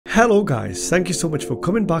Hello guys, thank you so much for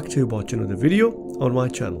coming back to watch another video on my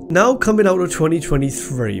channel. Now coming out of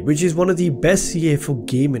 2023, which is one of the best year for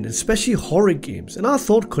gaming, especially horror games, and I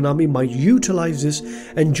thought Konami might utilize this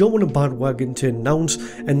and jump on a bandwagon to announce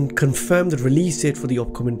and confirm the release date for the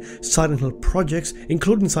upcoming Silent Hill projects,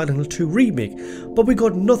 including Silent Hill 2 Remake, but we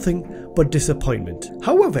got nothing but disappointment.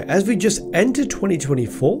 However, as we just entered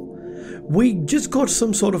 2024, we just got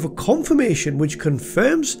some sort of a confirmation which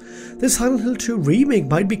confirms the Silent Hill 2 Remake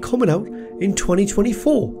might be coming out in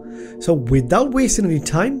 2024. So without wasting any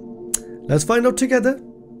time, let's find out together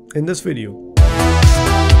in this video.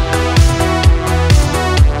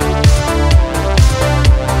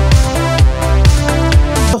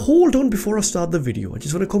 Hold on, before I start the video, I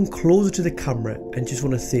just want to come closer to the camera and just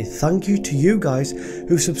want to say thank you to you guys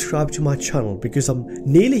who subscribe to my channel, because I'm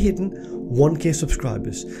nearly hitting 1k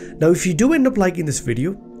subscribers. Now if you do end up liking this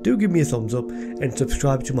video, do give me a thumbs up and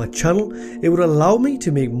subscribe to my channel. It would allow me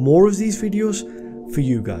to make more of these videos for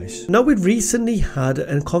you guys. Now we recently had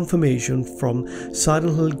a confirmation from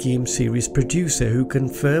Silent Hill game series producer who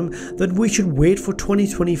confirmed that we should wait for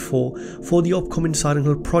 2024 for the upcoming Silent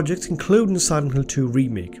Hill projects, including Silent Hill 2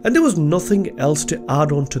 Remake. And there was nothing else to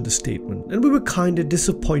add on to the statement, and we were kind of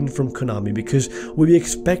disappointed from Konami because we were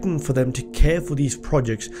expecting for them to care for these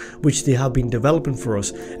projects which they have been developing for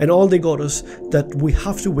us, and all they got us that we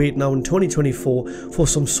have to wait now in 2024 for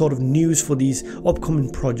some sort of news for these upcoming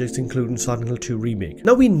projects, including Silent Hill 2 Remake.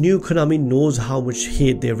 Now we knew Konami knows how much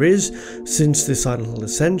hate there is since the Silent Hill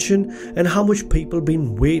Ascension and how much people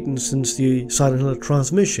been waiting since the Silent Hill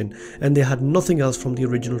transmission, and they had nothing else from the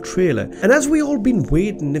original trailer. And as we all been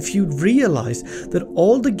waiting, if you realize that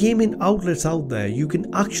all the gaming outlets out there, you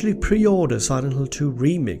can actually pre-order Silent Hill 2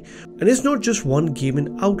 Remake. And it's not just one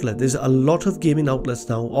gaming outlet, there's a lot of gaming outlets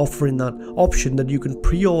now offering that option that you can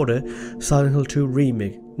pre-order Silent Hill 2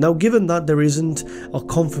 Remake. Now given that there isn't a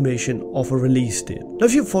confirmation of a release date. Now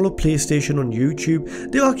if you follow PlayStation on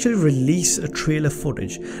YouTube, they'll actually release a trailer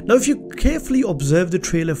footage. Now if you carefully observe the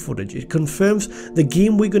trailer footage, it confirms the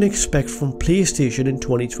game we're going to expect from PlayStation in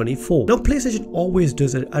 2024. Now PlayStation always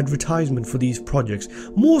does an advertisement for these projects,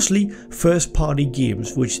 mostly first party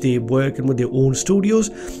games which they work in with their own studios,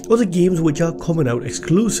 or the games which are coming out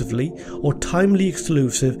exclusively or timely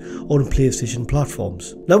exclusive on PlayStation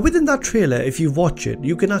platforms. Now within that trailer, if you watch it,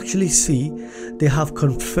 you can actually see they have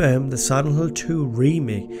confirmed the Silent Hill 2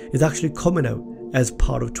 Remake is actually coming out as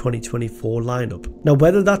part of 2024 lineup. Now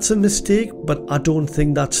whether that's a mistake, but I don't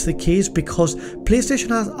think that's the case, because PlayStation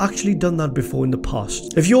has actually done that before in the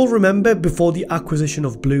past. If you all remember, before the acquisition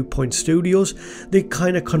of Blue Point Studios, they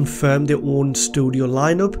kind of confirmed their own studio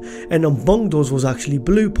lineup, and among those was actually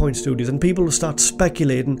Blue Point Studios, and people will start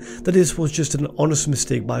speculating that this was just an honest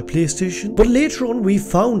mistake by PlayStation. But later on we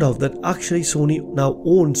found out that actually Sony now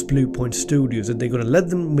owns Blue Point Studios, and they're going to let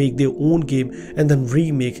them make their own game and then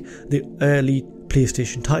remake the early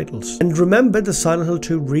PlayStation titles. And remember, the Silent Hill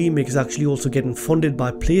 2 Remake is actually also getting funded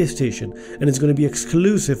by PlayStation, and it's going to be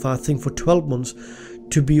exclusive, I think, for 12 months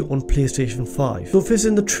to be on PlayStation 5. So if it's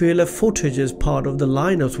in the trailer footage as part of the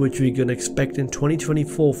lineups which we're going to expect in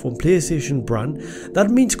 2024 from PlayStation brand,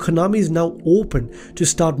 that means Konami is now open to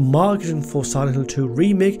start marketing for Silent Hill 2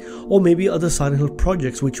 Remake, or maybe other Silent Hill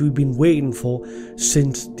projects which we've been waiting for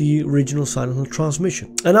since the original Silent Hill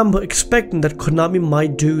transmission. And I'm expecting that Konami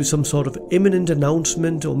might do some sort of imminent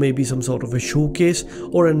announcement, or maybe some sort of a showcase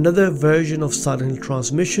or another version of Silent Hill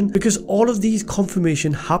transmission, because all of these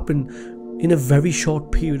confirmation happen in a very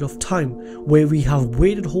short period of time, where we have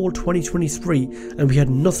waited whole 2023 and we had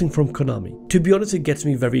nothing from Konami. To be honest, it gets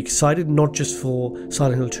me very excited, not just for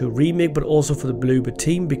Silent Hill 2 Remake, but also for the Bluebird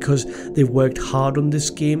team, because they worked hard on this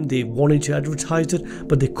game. They wanted to advertise it,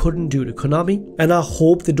 but they couldn't due to Konami. And I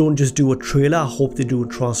hope they don't just do a trailer, I hope they do a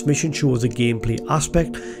transmission, show us the gameplay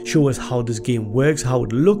aspect, show us how this game works, how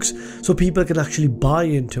it looks, so people can actually buy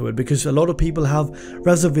into it, because a lot of people have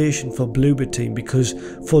reservation for Bluebird team because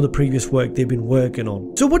for the previous work they've been working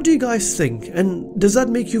on. So what do you guys think, and does that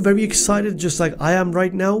make you very excited just like I am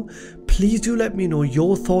right now? Please do let me know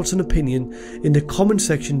your thoughts and opinion in the comment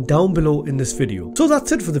section down below in this video. So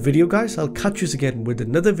that's it for the video guys, I'll catch you again with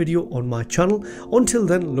another video on my channel. Until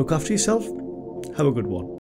then, look after yourself, have a good one.